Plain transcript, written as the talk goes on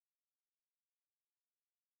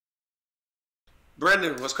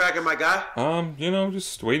Brendan, what's cracking, my guy?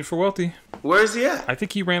 Just waiting for Welty. Where's he at? I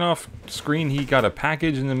think he ran off screen. He got a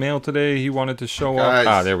package in the mail today. He wanted to show Guys.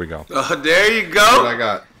 up. Ah, there we go. Oh, there you go. What I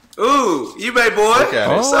got? Ooh, eBay boy. Look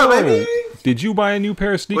at it. What's up, baby? Did you buy a new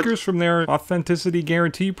pair of sneakers from their authenticity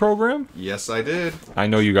guarantee program? Yes, I did. I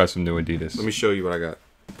know you got some new Adidas. Let me show you what I got.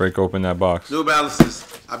 Break open that box. New Balances.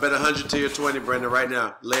 I bet 100 to your 20, Brendan, right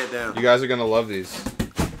now. Lay it down. You guys are gonna love these.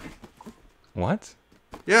 What?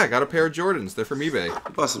 Yeah, I got a pair of Jordans. They're from eBay.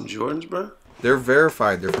 You bought some Jordans, bro? They're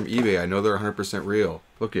verified. They're from eBay. I know they're 100% real.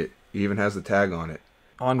 Look it. It even has the tag on it.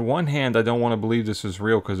 On one hand, I don't want to believe this is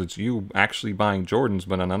real because it's you actually buying Jordans,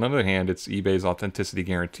 but on another hand, it's eBay's authenticity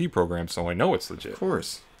guarantee program, so I know it's legit. Of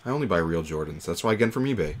course. I only buy real Jordans. That's why I get them from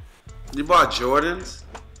eBay. You bought Jordans?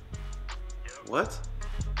 What?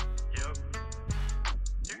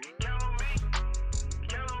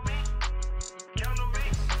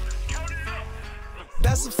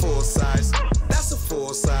 That's a full size. That's a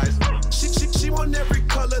full size. She want every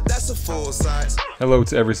color. That's a full size. Hello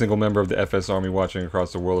to every single member of the FS Army watching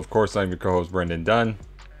across the world. Of course, I'm your co-host, Brendan Dunne.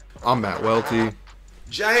 I'm Matt Welty.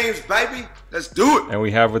 James, baby. Let's do it. And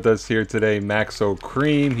we have with us here today Maxo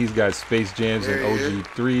Kream. He's got Space Jams and Yeah, yeah. OG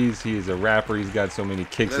 3s. He is a rapper. He's got so many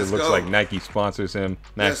kicks. Let's it looks go. like Nike sponsors him.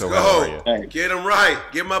 Let's Maxo, go. how are you? Hey. Get him right.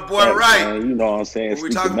 Get my boy Hey, right. man, you know what I'm saying? What we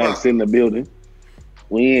Speaker talking Max about? in the building.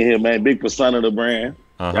 We in here, man. Big persona of the brand.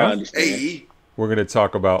 Uh-huh. Y'all understand? Hey. We're going to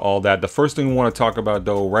talk about all that. The first thing we want to talk about,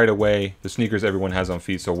 though, right away, the sneakers everyone has on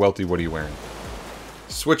feet. So, Welty, what are you wearing?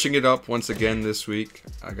 Switching it up once again this week.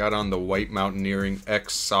 I got on the White Mountaineering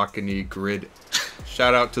X Saucony Grid.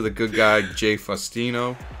 Shout out to the good guy, Jay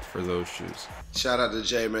Faustino, for those shoes. Shout out to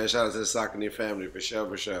Jay, man. Shout out to the Saucony family, for sure,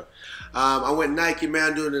 for sure. I went Nike, man.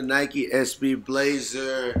 I'm doing the Nike SB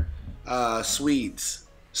Blazer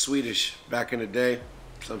Swedish, back in the day.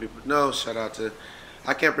 Some people know. Shout out to,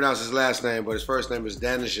 I can't pronounce his last name, but his first name is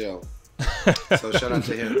Danishel. So shout out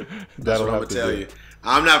to him. That's That'll what I'm have going to to tell do. you.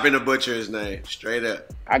 I'm not going to butcher his name, straight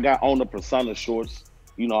up. I got on the persona shorts.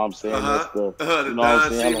 You know what I'm saying? Uh-huh. That's the, The you know what I'm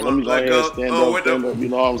Don saying? Let me go Let ahead go. and stand Oh, up, with the- stand up. You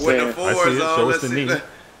know what I'm With saying? the I fours see it. on, Show us let's the see. knee.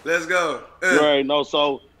 Let's go. You already know.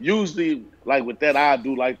 So usually, like with that, I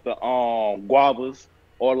do like the guavas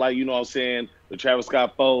or like, you know what I'm saying, the Travis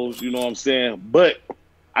Scott foes. You know what I'm saying? But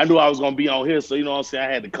I knew I was gonna be on here, so you know what I'm saying.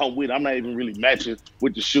 I had to come with it. I'm not even really matching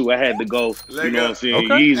with the shoe. I had to go. Let you know go. what I'm saying? Okay.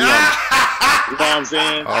 Yeezy on it. You know what I'm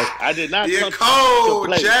saying? I did not You're come cold, to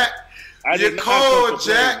play. Jack. I You're did not come cold, to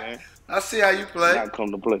play, Jack. man. I see how you I play. did not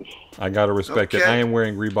come to play. I gotta respect it. Okay. I am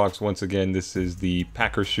wearing Reeboks once again. This is the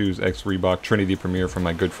Packer Shoes X Reebok Trinity Premiere from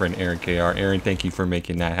my good friend Aaron KR. Aaron, thank you for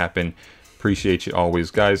making that happen. Appreciate you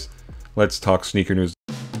always. Guys, let's talk sneaker news.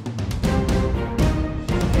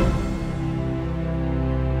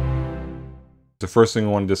 The first thing I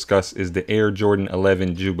want to discuss is the Air Jordan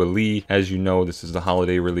 11 Jubilee. As you know, this is the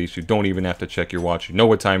holiday release. You don't even have to check your watch. You know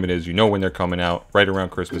what time it is. You know when they're coming out, right around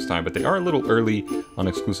Christmas time. But they are a little early on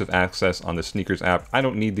exclusive access on the sneakers app. I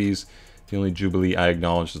don't need these. The only Jubilee I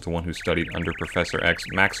acknowledge is the one who studied under Professor X.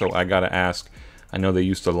 Maxo, I gotta ask, I know they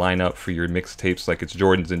used to line up for your mixtapes like it's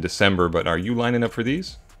Jordans in December, but are you lining up for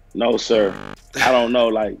these? No, sir. I don't know.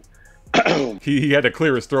 Like, He had to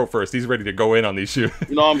clear his throat first. He's ready to go in on these shoes.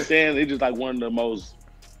 you know what I'm saying? It's just like one of the most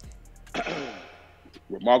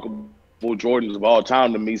remarkable Jordans of all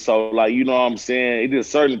time to me. So, like, you know what I'm saying? It is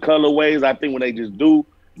certain colorways. I think when they just do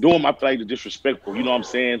them, I feel like they're disrespectful. You know what I'm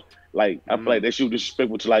saying? Like, I feel like that shoe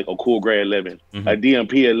disrespectful to like a Cool Gray 11, a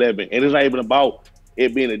DMP 11. And it's not even about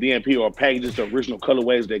it being a DMP or a package, just the original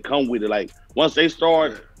colorways that come with it. Like, once they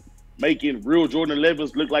start making real Jordan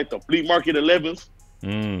 11s look like the flea market 11s,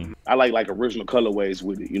 I like original colorways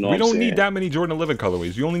with it. You know We what I'm don't saying? need that many Jordan 11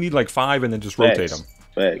 colorways. You only need like 5 and then just rotate them.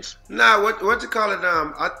 Facts. Nah, what to call it?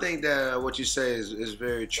 I think that what you say is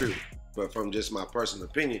very true. But from just my personal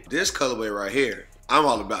opinion, this colorway right here, I'm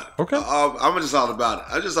all about it. Okay. I'm just all about it.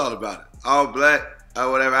 I'm just all about it. All black or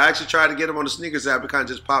whatever. I actually tried to get them on the sneakers app. It kind of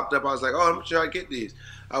just popped up. I was like, oh, I'm gonna try to get these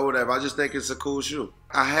or whatever. I just think it's a cool shoe.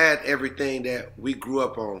 I had everything that we grew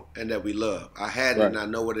up on and that we love. I had it and I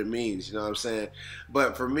know what it means. You know what I'm saying?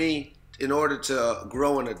 But for me, in order to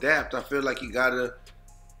grow and adapt, I feel like you gotta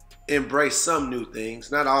embrace some new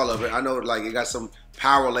things. Not all of it. I know like it got some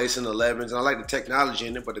power lace in the 11s, and I like the technology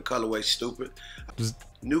in it, but the colorway's stupid.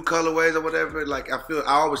 New colorways or whatever, like I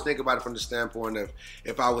always think about it from the standpoint of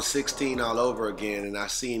if I was 16 all over again and I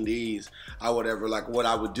seen these, I would ever like what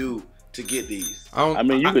I would do to get these. I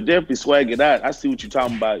mean, you could definitely swag it out. I see what you're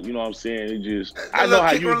talking about. You know what I'm saying? It just, I know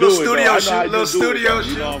how you do it. Studio though. I know shoe, how you little do it, studio though.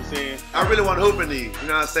 shoe. You know what I'm saying? I really want to hoop in these. You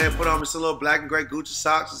know what I'm saying? Put on me some little black and gray Gucci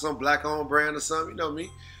socks or some black owned brand or something. You know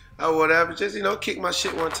me. or whatever. Just, you know, kick my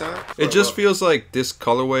shit one time. It just feels like this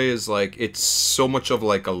colorway is like, it's so much of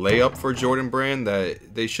like a layup for Jordan Brand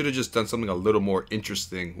that they should have just done something a little more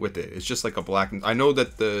interesting with it. It's just like a black. I know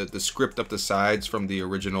that the script up the sides from the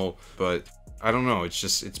original, but I don't know.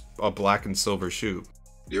 It's a black and silver shoe.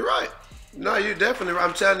 You're right. No, you're definitely right.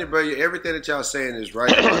 I'm telling you, bro, everything that y'all saying is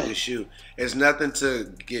right about this shoe. It's nothing to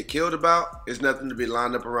get killed about. It's nothing to be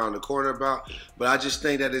lined up around the corner about. But I just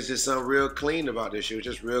think that it's just something real clean about this shoe.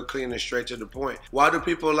 Just real clean and straight to the point. Why do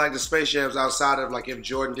people like the Space Jams outside of, like, if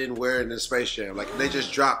Jordan didn't wear it in the Space Jam? Like, they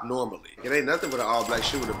just drop normally. It ain't nothing but an all-black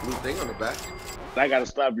shoe with a blue thing on the back. I gotta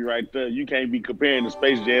stop you right there. You can't be comparing the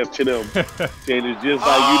Space Jams to them. Saying it's just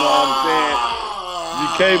like, you know what I'm saying? You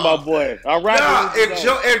came, my boy. All right. Nah,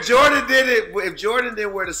 if Jordan did it, if Jordan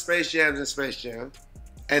didn't wear the Space Jams in Space Jam,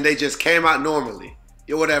 and they just came out normally,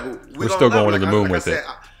 or whatever, we're still going to the moon with it.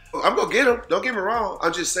 I'm gonna get them. Don't get me wrong.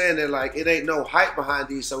 I'm just saying that, like, it ain't no hype behind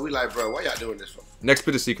these. So we like, bro, why y'all doing this for? Next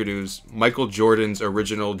bit of sneaker news: Michael Jordan's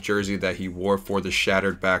original jersey that he wore for the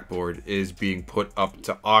shattered backboard is being put up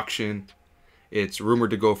to auction. It's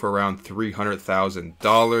rumored to go for around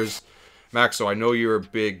 $300,000. Maxo, I know you're a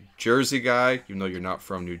big Jersey guy. You know you're not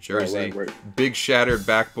from New Jersey. Right. Big shattered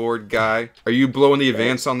backboard guy. Are you blowing the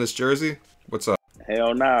advance on this jersey? What's up?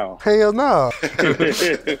 Hell no. Hell no.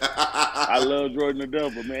 I love Jordan to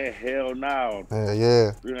death, but man, hell no. Hell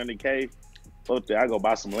yeah. 300K. Fuck that. I go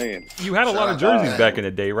buy some land. You had a lot of jerseys back in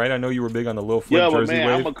the day, right? I know you were big on the Lil Flip Yeah, but jersey man,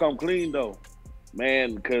 wave. I'm gonna come clean though,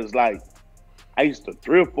 man, because like I used to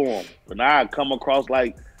thrift for them, but now I come across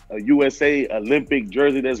like a USA Olympic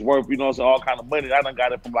jersey that's worth, you know, so all kind of money. I done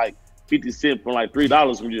got it from like 50 cents from like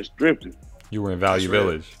 $3 from just thrifting. You were in Value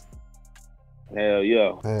Village. Hell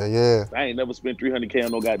yeah. Hell yeah. I ain't never spent 300K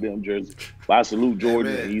on no goddamn jersey. But I salute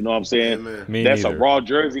Jordan, Amen. you know what I'm saying? Amen. Me That's neither. a raw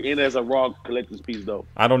jersey and that's a raw collector's piece though.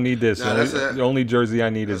 I don't need this. Nah, The only jersey I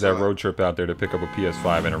need is that That's all. road trip out there to pick up a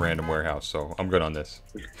PS5 in a random warehouse. So I'm good on this.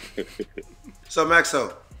 So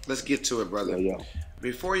Maxo, let's get to it, brother. Yeah.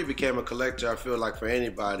 Before you became a collector, I feel like for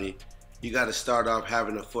anybody, you got to start off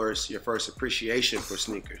having your first appreciation for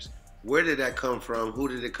sneakers. Where did that come from? Who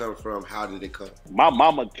did it come from? How did it come? My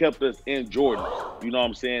mama kept us in Jordan, you know what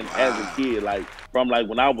I'm saying, as a kid. Like from like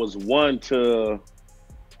when I was 1 to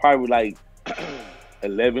probably like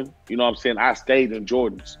 11, you know what I'm saying, I stayed in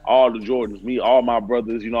Jordans, all the Jordans. Me, all my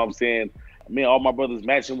brothers, you know what I'm saying, me and all my brothers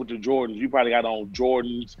matching with the Jordans. You probably got on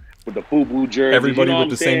Jordans with the FUBU jersey. Everybody you know with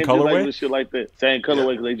the same colorway? Like shit like that. Same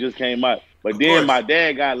colorway because they just came out. But Of then course. my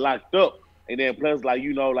dad got locked up. And then plus, like,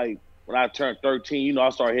 you know, like when I turned 13, you know, I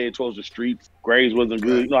started heading towards the streets. Grades wasn't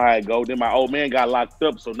good. You know how it go. Then my old man got locked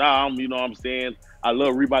up. So now I'm, you know what I'm saying, I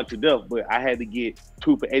love Reebok to death. But I had to get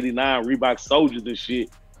 2 for $89 Reebok Soldiers and shit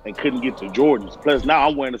and couldn't get to Jordans. Plus now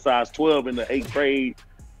I'm wearing a size 12 in the 8th grade.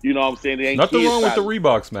 You know what I'm saying? They ain't Nothing wrong with the sizes.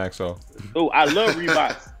 Reeboks, Maxo. Oh, I love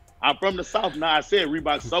Reeboks. I'm from the South. Now I said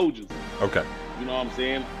Reebok Soldiers. Okay. You know what I'm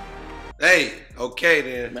saying? Hey, okay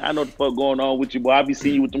then. Man, I know what the fuck going on with you, boy. I be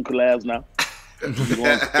seeing you with them collabs now. You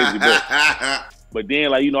going crazy, but then,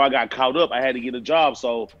 like, you know, I got caught up. I had to get a job,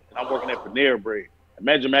 so I'm working at Panera Bread.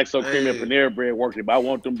 Imagine Maxo Kream at Panera Bread working, but I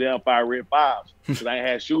want them damn 5 red 5s because I ain't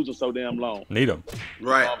had shoes in so damn long. Need them. You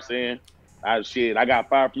know what I'm saying? I got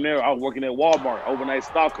fired from there. I was working at Walmart, overnight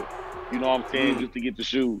stalker. You know what I'm saying? Just to get the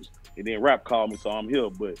shoes. And then Rap called me, so I'm here.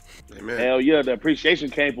 But Amen. hell yeah, the appreciation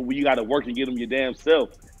came from when you got to work and get them your damn self,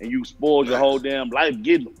 and you spoiled your whole damn life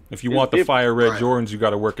getting them. If you It's want the different. fire red Right. Jordans, you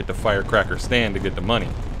got to work at the firecracker stand to get the money.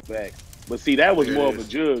 Facts. But see, that was There more it of a is.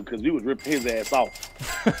 jug because we was ripping his ass off.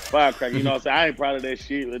 Firecracker, you know what I'm saying? I ain't proud of that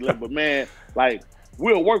shit. But man, like,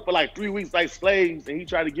 we'll work for like 3 weeks like slaves, and he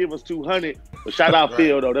tried to give us 200. But shout out Right.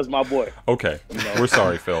 Phil, though. That's my boy. Okay. We're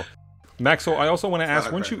sorry, Phil. Maxo, I also want to ask,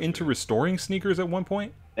 weren't you Firecracker. into restoring sneakers at one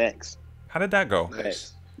point? Thanks. How did that go?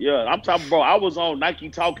 Nice. Yeah, I'm talking, bro. I was on Nike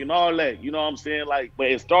Talk and all that. You know what I'm saying? Like, but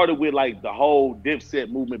it started with like the whole Dipset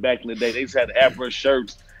movement back in the day. They used to have the Afro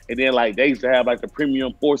shirts, and then like they used to have like the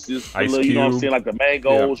premium forces. Ice you know what I'm Cube. saying? Like the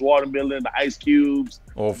mangoes, watermelon, the ice cubes.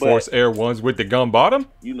 All But- Force Air Ones with the gum bottom?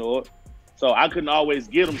 You know it. So I couldn't always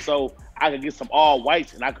get them, so I could get some all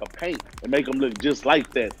whites and I could paint and make them look just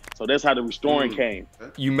like that. So that's how the restoring came.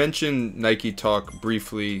 You mentioned Nike Talk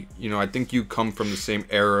briefly. You know, I think you come from the same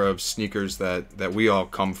era of sneakers that we all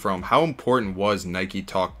come from. How important was Nike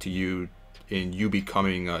Talk to you in you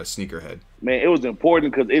becoming a sneakerhead? Man, it was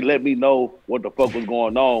important because it let me know what the fuck was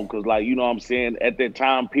going on. Because, like, you know what I'm saying, at that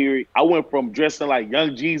time period, I went from dressing like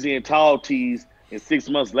Young Jeezy and tall tees, and 6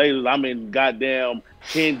 months later, I'm in goddamn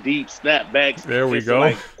 10 deep snapbacks. There we just, go.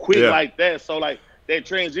 Like, quick Yeah. like that. So, like, that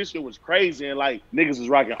transition was crazy, and like niggas was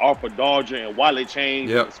rocking Arthur Dodger and wallet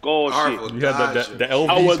chains and skull shit. You had the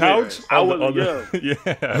LV pouch. I wasn't young. Yeah.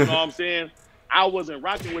 You know what I'm saying? I wasn't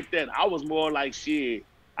rocking with that. I was more like shit.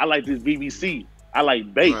 I like this BBC. I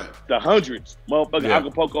like bait, the hundreds, motherfucking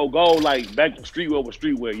Acapulco Gold, like back to streetwear with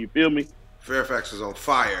streetwear. You feel me? Fairfax was on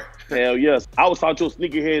fire. Hell yes. I was talking to a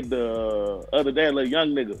sneakerhead the other day, a little young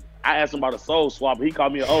nigga. I asked him about a soul swap. He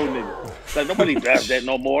called me an old nigga. Like, nobody does that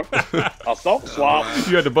no more. A soul swap.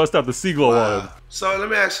 You had to bust out the Siglo on him. So let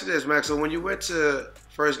me ask you this, Max. So when you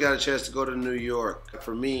first got a chance to go to New York,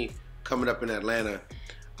 for me, coming up in Atlanta,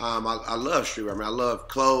 I love streetwear. I mean, I love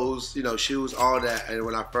clothes, you know, shoes, all that. And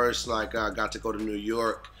when I first got to go to New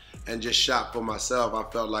York and just shop for myself, I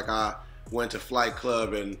felt like I went to Flight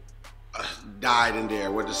Club and died in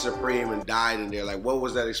there. Went to Supreme and died in there. Like, what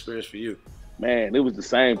was that experience for you? Man, it was the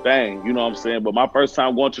same thing. You know what I'm saying? But my first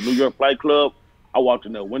time going to New York Flight Club, I walked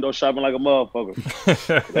in there window shopping like a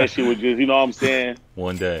motherfucker. That shit was just, you know what I'm saying?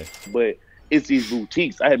 One day. But it's these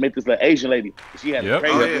boutiques. I had met this little Asian lady. She had a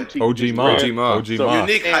crazy boutique. OG Ma.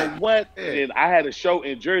 Unique. And what? And I had a show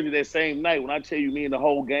in Jersey that same night. When I tell you, me and the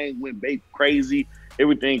whole gang went babe crazy,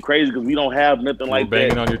 everything crazy, because we don't have nothing like that.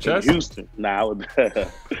 Banging on your chest? In Houston. Nah, I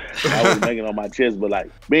was banging on my chest. But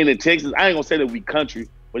like being in Texas, I ain't gonna say that we country,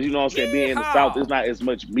 but you know what I'm saying? Being in the South, there's not as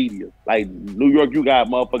much media. Like New York, you got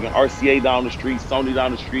motherfucking RCA down the street, Sony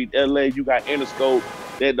down the street. LA, you got Interscope,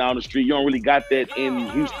 that down the street. You don't really got that in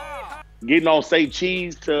Houston. Getting on Say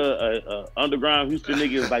Cheese to underground Houston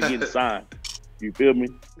nigga is like getting signed. You feel me?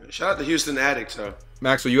 Shout out to Houston Addicts, huh?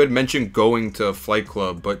 Maxo, you had mentioned going to Flight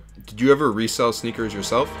Club, but did you ever resell sneakers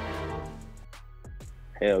yourself?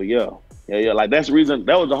 Hell yeah. Yeah. Like that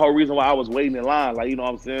was the whole reason why I was waiting in line. Like, you know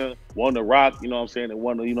what I'm saying? Wanting to rock, you know what I'm saying? And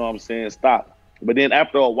wanting to, you know what I'm saying, stop. But then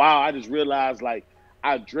after a while, I just realized like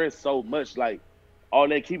I dress so much, like all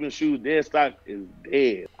that keeping shoes dead stock is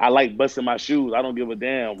dead. I like busting my shoes. I don't give a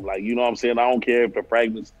damn. Like, you know what I'm saying? I don't care if the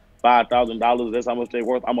fragments $5,000, that's how much they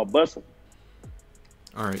worth. I'm a bust them.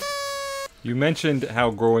 All right. You mentioned how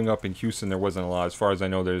growing up in Houston there wasn't a lot. As far as I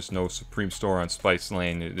know, there's no Supreme store on Spice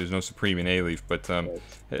Lane. There's no Supreme in A-Leaf. But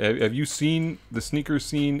have you seen the sneaker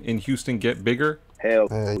scene in Houston get bigger? Hell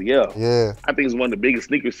yeah. I think it's one of the biggest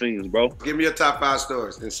sneaker scenes, bro. Give me your top 5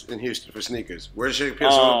 stores in Houston for sneakers. Where should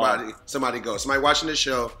somebody go? Somebody watching this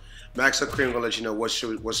show, Maxo Kream gonna let you know what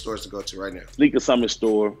stores to go to right now. Sneaker Summit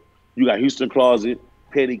store. You got Houston Closet,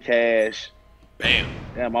 Petty Cash. Damn,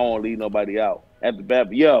 I won't leave nobody out. At the back,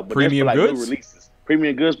 yeah, but Premium that's for like goods? new releases.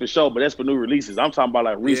 Premium goods for sure, but that's for new releases. I'm talking about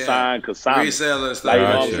like re-sign, consignment. Resell and stuff. Like, you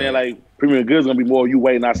know what I'm saying? Like, premium goods gonna be more you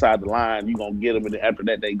waiting outside the line. You gonna get them, and then after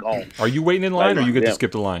that they gone. Are you waiting in line, or you get to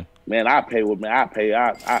skip the line? Man, I pay over. I pay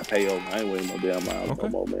over. I ain't waiting no damn miles no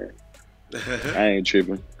more, man. I ain't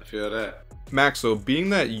tripping. I feel that. Maxo, being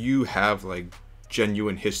that you have like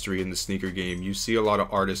genuine history in the sneaker game, you see a lot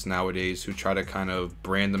of artists nowadays who try to kind of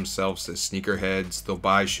brand themselves as sneakerheads. They'll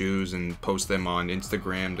buy shoes and post them on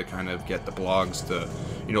Instagram to kind of get the blogs to,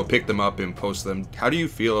 you know, pick them up and post them. How do you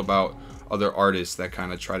feel about other artists that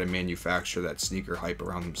kind of try to manufacture that sneaker hype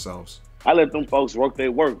around themselves? I let them folks work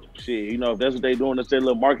their work. Shit, you know, if that's what they doing, that's their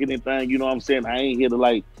little marketing thing, you know what I'm saying? I ain't here to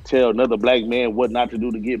like tell another black man what not to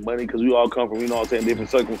do to get money, because we all come from, you know what I'm saying,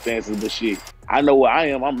 different circumstances, but shit. I know what I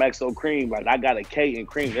am. I'm Maxo Kream. Like, I got a K in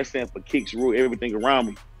Cream. That stands for kicks, rule everything around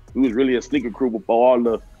me. We was really a sneaker crew before all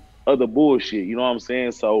the other bullshit, you know what I'm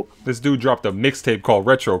saying? So this dude dropped a mixtape called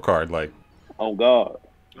Retro Card, like. Oh God.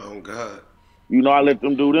 Oh God. You know I let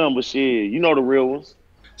them do them, but shit, you know the real ones.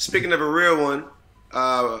 Speaking of a real one,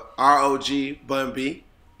 ROG Bun B,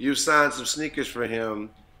 you signed some sneakers for him.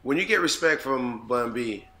 When you get respect from Bun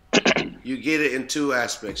B, you get it in 2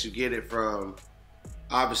 aspects. You get it from,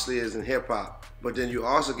 obviously, as in hip hop, but then you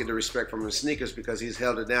also get the respect from his sneakers because he's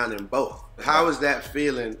held it down in both. How is that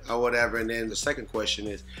feeling or whatever? And then the second question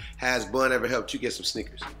is, has Bun ever helped you get some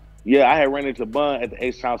sneakers? Yeah, I had ran into Bun at the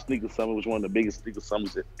H-Town Sneaker Summit, which was one of the biggest sneaker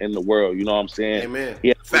summits in the world. You know what I'm saying? Amen.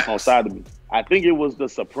 Yeah, on side of me. I think it was the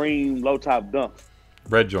Supreme low top dunk.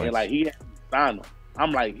 Red joints. And like he had to sign them.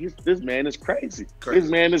 I'm like, this man is crazy. This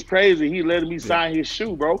man is crazy. He letting me sign his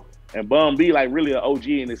shoe, bro. And Bun B like really an OG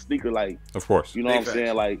in his sneaker, like. Of course. You know what I'm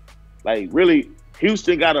saying? Like really,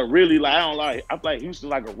 Houston got a really like I feel like Houston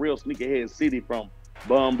like a real sneakerhead city from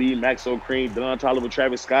Bun B, Maxo Kream, Don Toliver,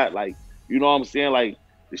 Travis Scott. Like, you know what I'm saying? Like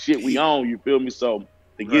the shit we own, you feel me? So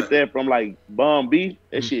to get that from like Bun B,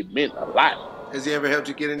 that shit meant a lot. Has he ever helped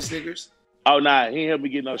you get any sneakers? Oh nah, he ain't helped me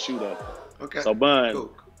get no shoe though. Okay. So Bun,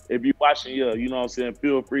 cool. If you watching, you know what I'm saying,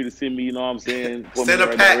 feel free to send me, you know what I'm saying. Send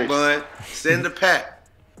a pack, Bun. Send a pack.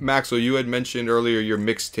 Maxo, you had mentioned earlier your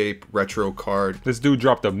mixtape retro card. This dude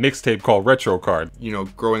dropped a mixtape called Retro Card. You know,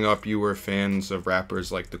 growing up, you were fans of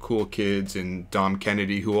rappers like the Cool Kids and Dom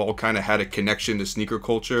Kennedy, who all kind of had a connection to sneaker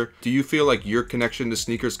culture. Do you feel like your connection to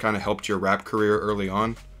sneakers kind of helped your rap career early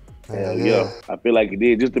on? Hell yeah. I feel like it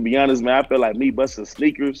did. Just to be honest, man, I feel like me busting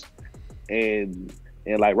sneakers and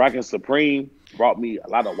like rocking Supreme brought me a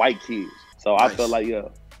lot of white kids. So I felt like, yeah,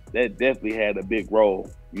 that definitely had a big role,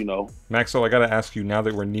 you know. Maxo, I gotta ask you, now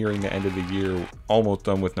that we're nearing the end of the year, almost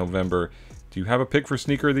done with November, do you have a pick for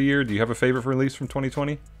sneaker of the year? Do you have a favorite release from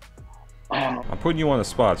 2020? I'm putting you on the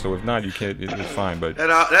spot, so if not, you can't. It's fine. But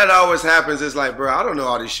that always happens. It's like, bro, I don't know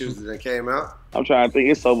all these shoes that came out. I'm trying to think.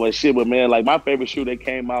 It's so much shit, but man, like my favorite shoe that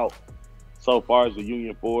came out so far as the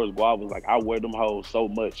Union 4s, Guavas. Like I wear them hoes so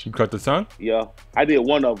much. You cut the tongue? Yeah, I did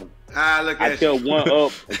one of them. Look at I kept one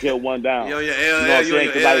up and kept one down. Yo, your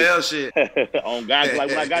LL shit. On guys, like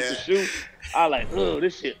when I got the shoe, I like, oh,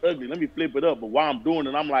 this shit ugly. Let me flip it up. But while I'm doing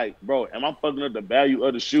it, I'm like, bro, am I fucking up the value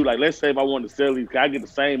of the shoe? Like, let's say if I wanted to sell these, can I get the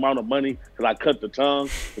same amount of money because I cut the tongue?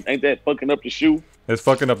 Ain't that fucking up the shoe? It's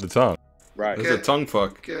fucking up the tongue. Right. It's a tongue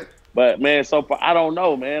fuck. Okay. But man, so far, I don't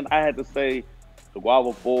know, man. I had to say the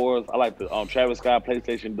Guava 4s. I like the Travis Scott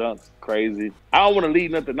PlayStation Dunks. Crazy. I don't want to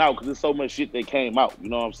leave nothing out because there's so much shit that came out. You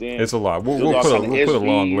know what I'm saying? It's a lot. We'll put a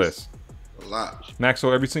long list. A lot.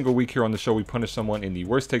 Maxo, every single week here on the show, we punish someone in the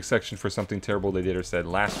worst take section for something terrible they did or said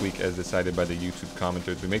last week as decided by the YouTube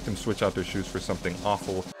commenters. We make them switch out their shoes for something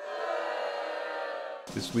awful.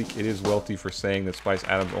 This week, it is Welty for saying that Spice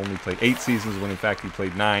Adams only played 8 seasons when in fact he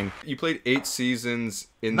played 9. You played 8 seasons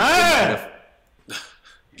in the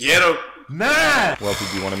Get him. Welty,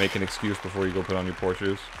 do you want to make an excuse before you go put on your poor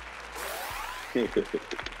shoes? I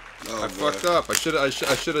fucked up. I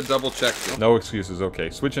should have double checked it. No excuses. Okay,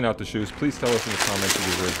 switching out the shoes. Please tell us in the comments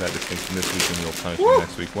who deserves that distinction this week, and we'll punish you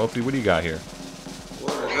next week. Welty, what do you got here?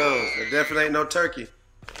 What are those? There definitely ain't no turkey.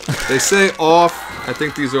 They say off. I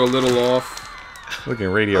think these are a little off. Looking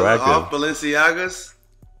radioactive. Off Balenciagas.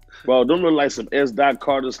 Bro, them look like some S.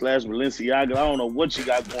 Carter / Balenciaga. I don't know what you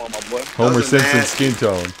got going, my boy. Homer Simpson skin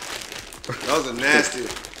tone. Those are nasty.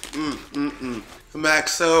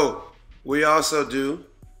 Maxo, we also do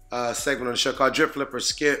a segment on the show called Drip Flip or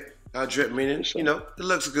Skip. Drip meaning, you know, it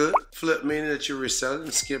looks good. Flip meaning that you resell it,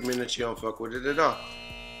 and skip meaning that you don't fuck with it at all.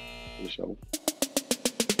 For sure.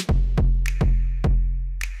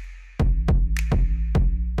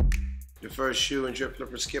 The first shoe in Drip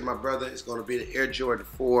Flip or Skip, my brother, is going to be the Air Jordan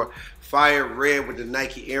 4 Fire Red with the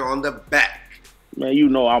Nike Air on the back. Man, you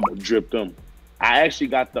know I'm gonna drip them. I actually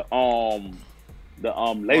got the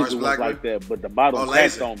laser ones like that, but the bottom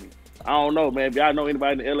cracked on me. I don't know, man. If y'all know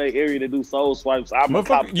anybody in the LA area that do soul swipes, I'm a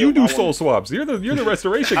cop. You do soul swaps. You're the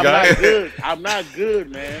restoration guy. I'm not good. I'm not good,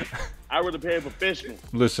 man. I rather pay a professional.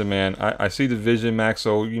 Listen, man, I see the vision,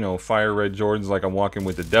 Maxo. You know, fire red Jordans like I'm walking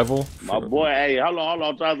with the devil. My boy, hey, hold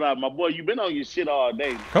on, my boy, you been on your shit all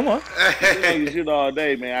day. Come on. You been on your shit all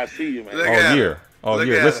day, man. I see you, man. All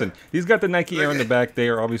year. Listen, he's got the Nike Air in the back. They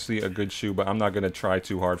are obviously a good shoe, but I'm not going to try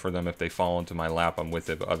too hard for them. If they fall into my lap, I'm with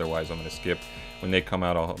it. But otherwise, I'm going to skip. When they come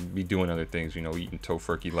out, I'll be doing other things, you know, eating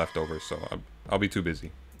tofurkey leftovers. So I'll be too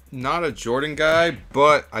busy. Not a Jordan guy,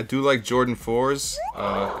 but I do like Jordan 4s,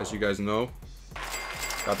 as you guys know.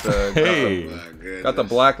 Got the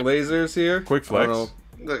black lasers here. Quick flex.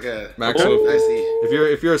 Look at it. Maxo,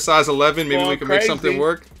 if you're a size 11, maybe we can make something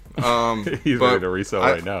work. He's ready to resell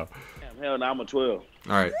right now. Hell no, I'm a 12.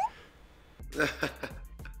 All right.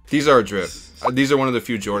 These are a drip. These are one of the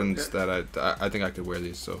few Jordans that I think I could wear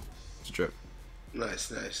these, so it's a drip.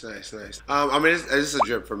 Nice. I mean, it's a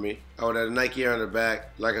drip for me. I would have a Nike Air on the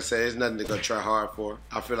back. Like I said, it's nothing to go try hard for.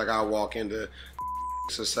 I feel like I'll walk into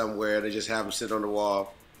or somewhere and just have them sit on the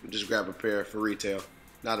wall and just grab a pair for retail.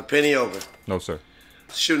 Not a penny over. No, sir.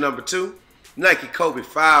 Shoe number 2, Nike Kobe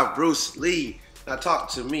 5 Bruce Lee. Now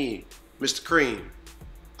talk to me, Mr. Cream.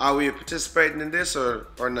 Are we participating in this or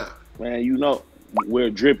not? Man, you know, we're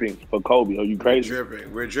dripping for Kobe. Are you crazy?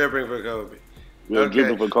 We're dripping for Kobe. We're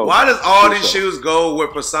dripping for Kobe. Why does all these shoes go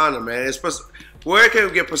with Persona, man? Where can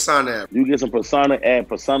we get Persona at? You get some Persona at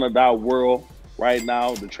Persona.world right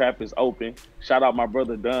now. The trap is open. Shout out my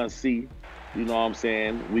brother Dunne C. You know what I'm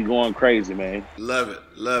saying? We going crazy, man. Love it.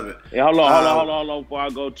 Hey, hold on before I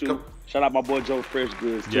go to. Shout out my boy Joe Fresh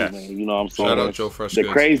Goods too, man. You know what I'm saying? Shout out Joe Fresh Goods.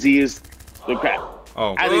 The craziest. Oh, look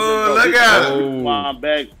at it. I'm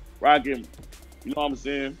back rocking. You know what I'm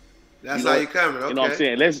saying? That's how you coming, okay. You know what I'm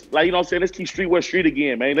saying? Let's keep streetwear street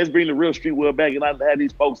again, man. Let's bring the real streetwear back and not have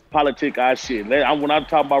these folks politic our shit. When I'm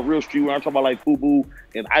talking about real streetwear, I'm talking about like FUBU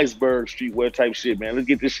and iceberg streetwear type shit, man. Let's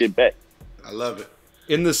get this shit back. I love it.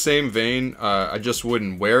 In the same vein, I just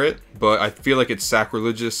wouldn't wear it, but I feel like it's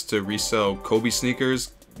sacrilegious to resell Kobe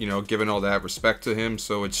sneakers, you know, given all that respect to him.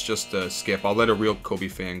 So it's just a skip. I'll let a real Kobe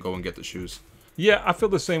fan go and get the shoes. Yeah, I feel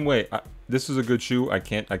the same way. This is a good shoe. I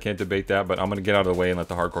can't debate that, but I'm gonna get out of the way and let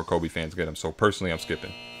the hardcore Kobe fans get them. So personally, I'm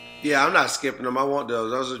skipping. Yeah, I'm not skipping them. I want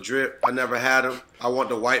those. Those are drip. I never had them. I want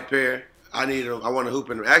the white pair. I need them. I want to hoop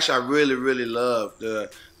in them. Actually, I really, really love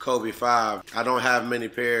the Kobe 5. I don't have many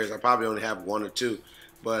pairs. I probably only have 1 or 2,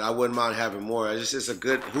 but I wouldn't mind having more. It's a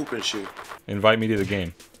good hooping shoe. Invite me to the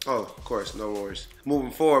game. Oh, of course, no worries.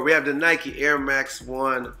 Moving forward, we have the Nike Air Max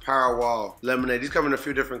 1 Powerwall Lemonade. These come in a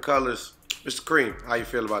few different colors. Mr. Kream, how you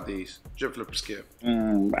feel about these? Drip, flip, or skip?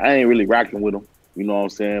 I ain't really rocking with them. You know what I'm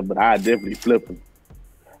saying? But I definitely flip them.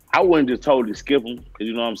 I wouldn't just totally skip them because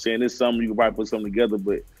you know what I'm saying. It's something you can probably put something together,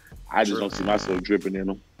 but I just don't see myself dripping in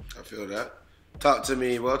them. I feel that. Talk to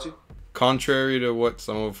me, Welty. Contrary to what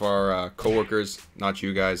some of our coworkers, not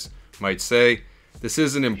you guys, might say, this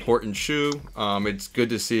is an important shoe. It's good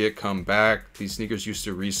to see it come back. These sneakers used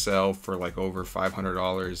to resell for like over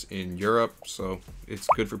 $500 in Europe, so it's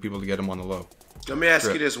good for people to get them on the low. Let me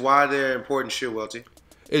ask you this: why they're important shoe, Welty?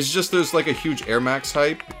 It's just there's like a huge Air Max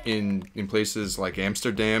hype in places like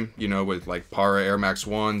Amsterdam, you know, with like Para Air Max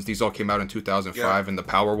 1s. These all came out in 2005 in the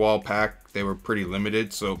Powerwall pack. They were pretty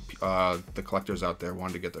limited, so the collectors out there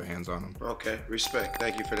wanted to get their hands on them. Okay, respect.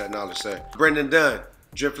 Thank you for that knowledge, sir. Brendan Dunne,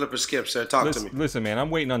 drip, flip, or skip, sir. Talk to me. Listen, man, I'm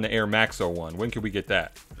waiting on the Air Maxo one. When can we get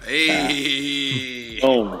that? Hey.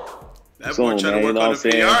 That boy Soon, trying man, to you work know on what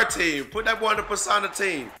the I'm PR team. Put that boy on the Persona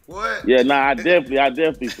team. What? Yeah, nah, I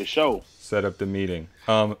definitely for sure. Set up the meeting.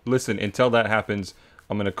 Listen, until that happens,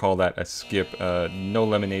 I'm going to call that a skip. No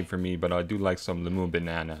lemonade for me, but I do like some lemon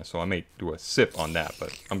banana, so I may do a sip on that,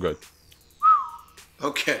 but I'm good.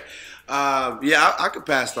 Okay. Yeah, I could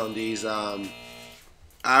pass on these. I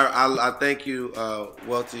thank you,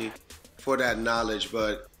 Welty, for that knowledge,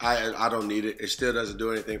 but I don't need it. It still doesn't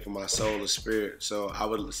do anything for my soul or spirit. So I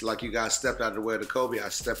would, like you guys stepped out of the way of the Kobe, I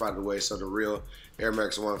step out of the way so the real Air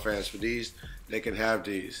Max 1 fans for these, they can have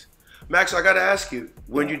these. Max, I got to ask you,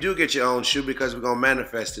 when you do get your own shoe, because we're going to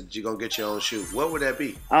manifest it, you're going to get your own shoe, what would that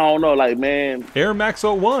be? I don't know, like, man. Air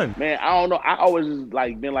Maxo 1. Man, I don't know. I always just,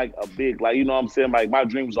 like, been, like, a big, like, you know what I'm saying? Like, my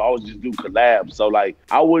dream was always just do collabs. So, like,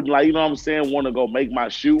 I wouldn't, like, you know what I'm saying, want to go make my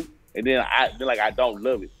shoe. And then I don't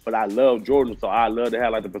love it. But I love Jordan, so I love to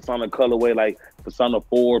have, like, the Persona colorway, like, Persona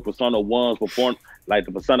 4, Persona 1s, like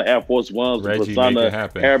the Persona Air Force 1s, the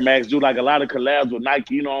Persona Air Max, do, like, a lot of collabs with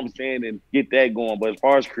Nike, you know what I'm saying, and get that going. But as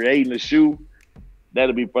far as creating a shoe,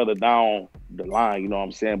 that'll be further down the line, you know what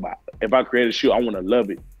I'm saying? But if I create a shoe, I want to love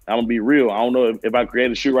it. I'm going to be real. I don't know if I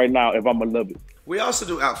create a shoe right now, if I'm going to love it. We also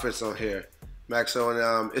do outfits on here,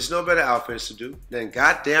 Maxo, and it's no better outfits to do than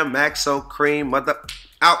goddamn Maxo Kream mother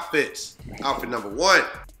outfits. Outfit number 1.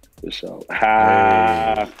 For sure.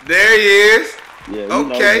 There he is. Yeah,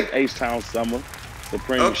 you okay. know, H-Town Summer,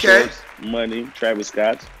 Supreme Shorts, Money, Travis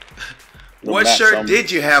Scott. What shirt did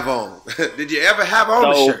you have on? Did you ever have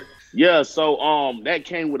on a shirt? Yeah, so that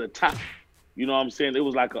came with a top. You know what I'm saying? It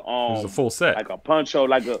was like a it was a full set. Like a poncho,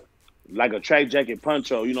 like a track jacket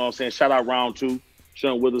poncho, you know what I'm saying? Shout out Round 2,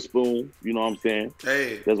 Sean Witherspoon, you know what I'm saying?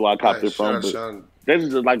 Hey. That's where I copped it from. But this is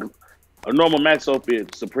just like a normal Maxo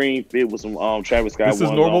fit, Supreme fit with some Travis Scott. This is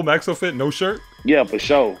normal Maxo fit, no shirt? Yeah, for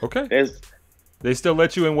sure. Okay. They still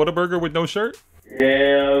let you in Whataburger with no shirt?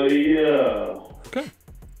 Hell yeah. Okay.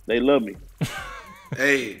 They love me.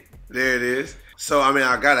 Hey, there it is. So, I mean,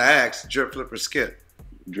 I got to ask, drip, flip, or skip?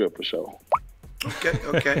 Drip for sure.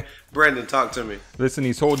 Okay. Brendan, talk to me. Listen,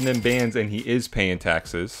 he's holding them bands and he is paying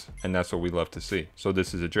taxes, and that's what we love to see. So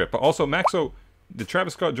this is a drip. But also, Maxo, the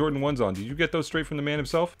Travis Scott Jordan 1s on, did you get those straight from the man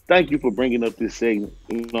himself? Thank you for bringing up this segment.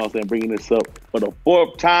 You know what I'm saying? Bringing this up for the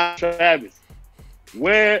 4th time, Travis.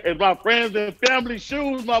 Where is my friends and family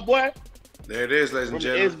shoes, my boy? There it is, ladies and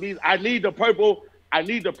gentlemen. SBs. I need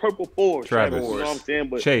the purple forward. Travis. You know what I'm saying?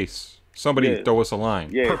 But Chase. Somebody throw us a line.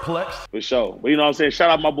 Yeah, perplexed. For sure. But you know what I'm saying? Shout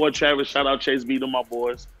out my boy Travis. Shout out Chase B to my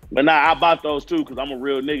boys. But nah, I bought those too because I'm a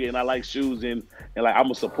real nigga and I like shoes and like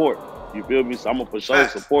I'm a support. You feel me? So I'm a for sure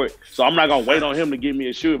support. So I'm not gonna wait on him to give me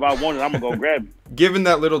a shoe. If I want it, I'm gonna go grab it. Given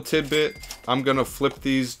that little tidbit, I'm gonna flip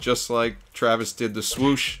these just like Travis did the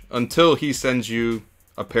swoosh until he sends you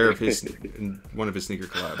a pair of his one of his sneaker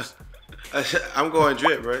collabs. I'm going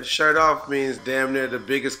drip, bro. Shirt off means damn near the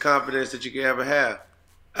biggest confidence that you can ever have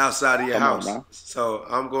outside of your house. So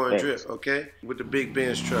I'm going drip, okay? With the big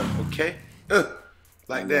Benz truck, okay?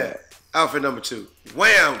 Like that. Outfit number 2.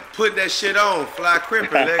 Wham! Put that shit on. Fly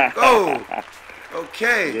crimping. Let go.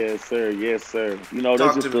 Okay. Yes, sir. Yes, sir. You know,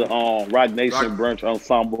 this is the Rock Nation brunch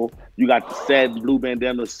ensemble. You got the satin blue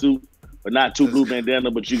bandana suit but not too blue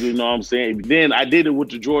bandana, but you know what I'm saying. Then I did it with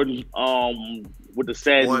the Jordan, with the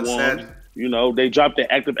satin ones. You know, they dropped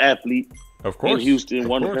the Active Athlete, of course, in Houston,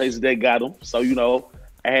 one of the places they got them. So you know,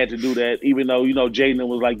 I had to do that, even though you know Jaden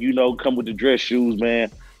was like, you know, come with the dress shoes, man.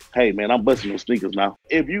 Hey man, I'm busting with sneakers now.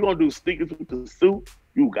 If you gonna do sneakers with the suit,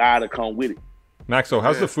 you gotta come with it. Maxo,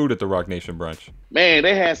 how's the food at the Rock Nation brunch? Man,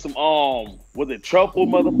 they had some was it truffle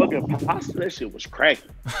motherfucking pasta? That shit was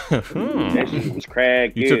cracking. That shit was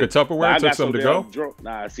cracking. You took a Tupperware, took something to go?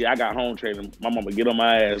 Nah, see, I got home training. My mama get on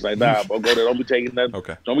my ass like, nah, bro, go there. Don't be taking nothing.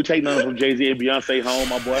 Okay. Don't be taking nothing from Jay-Z and Beyonce home,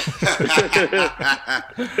 my boy.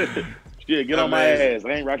 Yeah, get on my ass. I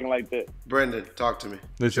ain't rocking like that. Brendan, talk to me.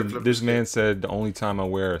 Listen, this man said the only time I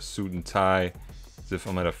wear a suit and tie is if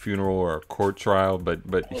I'm at a funeral or a court trial. But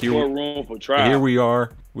here we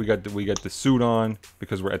are. We got the suit on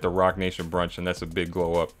because we're at the Rock Nation brunch, and that's a big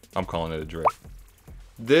glow up. I'm calling it a drip.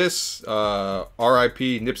 This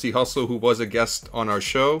R.I.P. Nipsey Hussle, who was a guest on our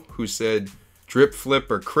show, who said drip, flip,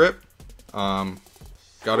 or crip. Gotta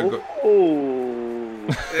go.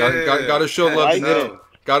 Gotta show love to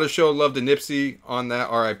Gotta show love to Nipsey on that.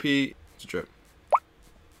 R.I.P. It's a drip.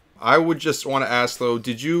 I would just want to ask though,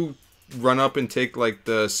 did you run up and take like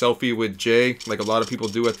the selfie with Jay like a lot of people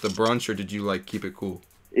do at the brunch, or did you like keep it cool?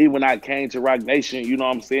 Even when I came to Rock Nation, you know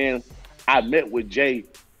what I'm saying, I met with Jay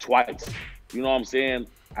twice. You know what I'm saying?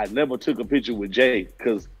 I never took a picture with Jay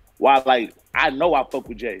because while like I know I fuck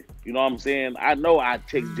with Jay, you know what I'm saying? I know I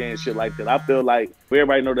take Jay and shit like that. I feel like for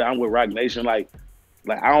everybody know that I'm with Rock Nation, like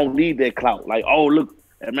I don't need that clout. Like, oh look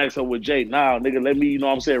at Maxo with Jay. Nah, nigga, let me, you know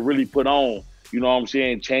what I'm saying, really put on. You know what I'm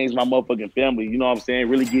saying? Change my motherfucking family. You know what I'm saying?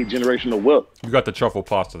 Really get generational wealth. You got the truffle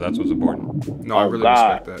pasta. That's what's important. No, I really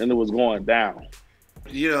respect that. And it was going down.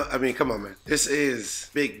 You know, I mean, come on, man. This is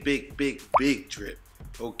big drip.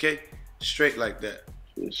 Okay? Straight like that.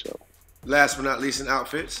 For sure. Last but not least in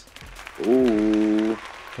outfits. Ooh.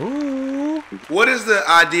 What is the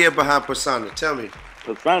idea behind persona? Tell me.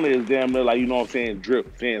 Persona is damn near like, you know what I'm saying,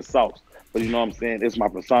 drip, saying sauce. But you know what I'm saying? It's my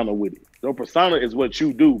persona with it. Your persona is what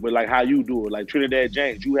you do, but like how you do it. Like Trinidad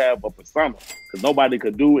James, you have a persona. Because nobody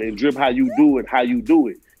could do it and drip how you do it.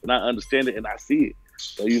 And I understand it and I see it.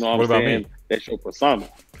 So you know what I'm saying? That's your persona.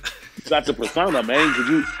 You got the persona, man. Cause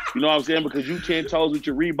you know what I'm saying? Because you 10 toes with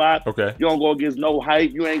your Reebok. Okay. You don't go against no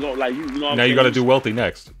hype. You ain't gonna like you know what I'm saying? Now you gotta do Welty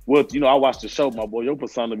next. Well, you know, I watched the show, my boy. Your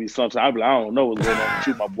persona be something. I be like, I don't know what's going on with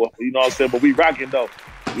you, my boy. You know what I'm saying? But we rocking though.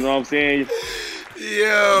 You know what I'm saying?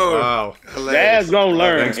 Yo. Wow. Your ass gonna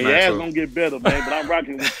learn. Thanks, and your ass Maxo. gonna get better, man. But I'm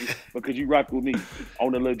rocking with you because you rock with me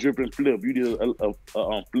on the little drip and flip. You did a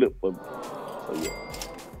flip for me. So,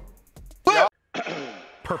 yeah.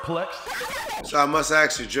 Perplexed. So I must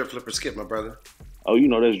ask you, drip, flip, or skip, my brother. Oh, you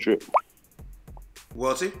know that's drip.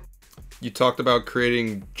 Welty? You talked about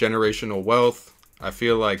creating generational wealth. I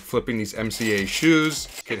feel like flipping these MCA shoes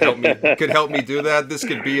could help me do that. This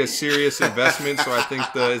could be a serious investment. So I think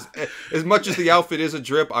as much as the outfit is a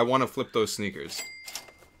drip, I want to flip those sneakers.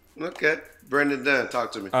 Okay. Brendan Dunne,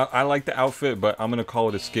 talk to me. I like the outfit, but I'm gonna call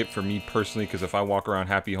it a skip for me personally because if I walk around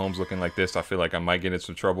Happy Homes looking like this, I feel like I might get in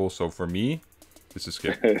some trouble. So for me, it's a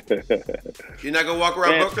skip. You're not gonna walk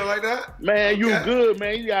around Brooklyn like that? Man, you good,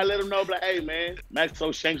 man. You gotta let them know, like, hey, man,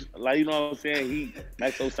 Maxo Shanks, like, you know what I'm saying?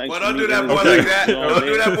 Maxo Shanks. Well, don't do that boy like that. Don't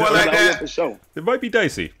do that boy like that. For sure. It might be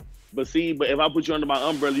dicey. But if I put you under my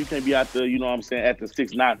umbrella, you can't be out there, you know what I'm saying, at the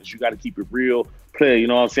 6'9". You gotta keep it real, player, you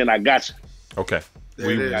know what I'm saying? I got you. Okay.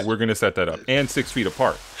 We're gonna set that up. And 6 feet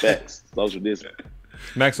apart. Facts. Social distance.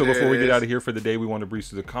 Maxo, before we get out of here for the day, we want to breeze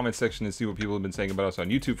through the comment section and see what people have been saying about us on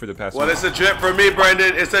YouTube for the past Well, week. it's a drip for me,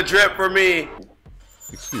 Brendan. It's a drip for me.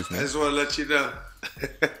 Excuse me. I just want to let you know.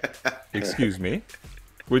 Excuse me.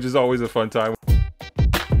 Which is always a fun time.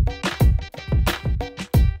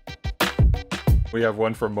 We have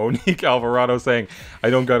one from Monique Alvarado saying, I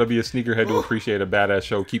don't gotta be a sneakerhead to appreciate a badass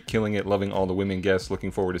show. Keep killing it. Loving all the women guests.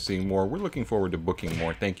 Looking forward to seeing more. We're looking forward to booking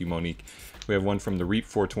more. Thank you, Monique. We have one from the Reap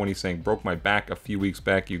 420 saying, broke my back a few weeks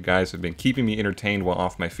back. You guys have been keeping me entertained while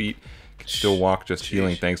off my feet. Can still walk, just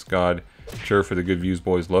healing. Thanks God. Cheer for the good views,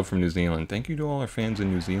 boys. Love from New Zealand. Thank you to all our fans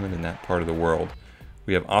in New Zealand and that part of the world.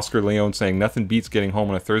 We have Oscar Leone saying, nothing beats getting home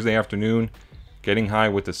on a Thursday afternoon, getting high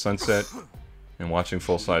with the sunset, and watching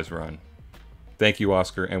Full Size Run. Thank you,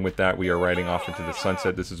 Oscar. And with that, we are riding off into the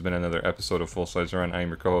sunset. This has been another episode of Full Size Run. I am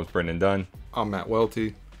your co-host, Brendan Dunne. I'm Matt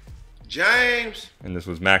Welty. James. And this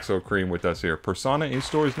was Maxo Kream with us here. Persona in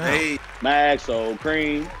stores now. Hey. Maxo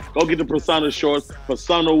Kream. Go get the Persona shorts.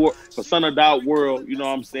 Persona World. You know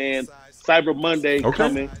what I'm saying? Cyber Monday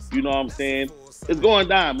coming. You know what I'm saying? It's going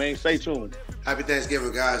down, man. Stay tuned. Happy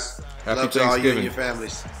Thanksgiving, guys. Happy Love to all you and Thanksgiving. your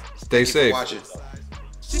families. Stay safe. Thank you for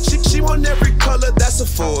watching. She want every color, that's a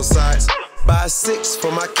full size. Buy a 6 for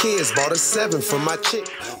my kids, bought a 7 for my chick.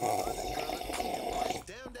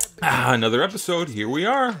 Another episode. Here we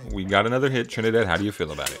are. We got another hit. Trinidad, how do you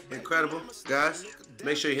feel about it? Incredible, guys.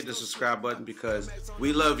 Make sure you hit the subscribe button because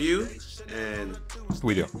we love you and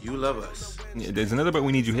We do. you love us. There's another button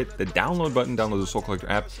we need you hit. The download button. Download the Soul Collector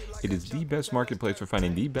app. It is the best marketplace for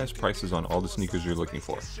finding the best prices on all the sneakers you're looking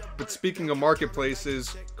for. But speaking of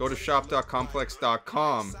marketplaces, go to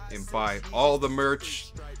shop.complex.com and buy all the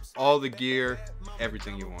merch, all the gear,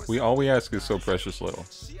 everything you want. All we ask is so precious little.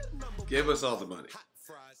 Give us all the money.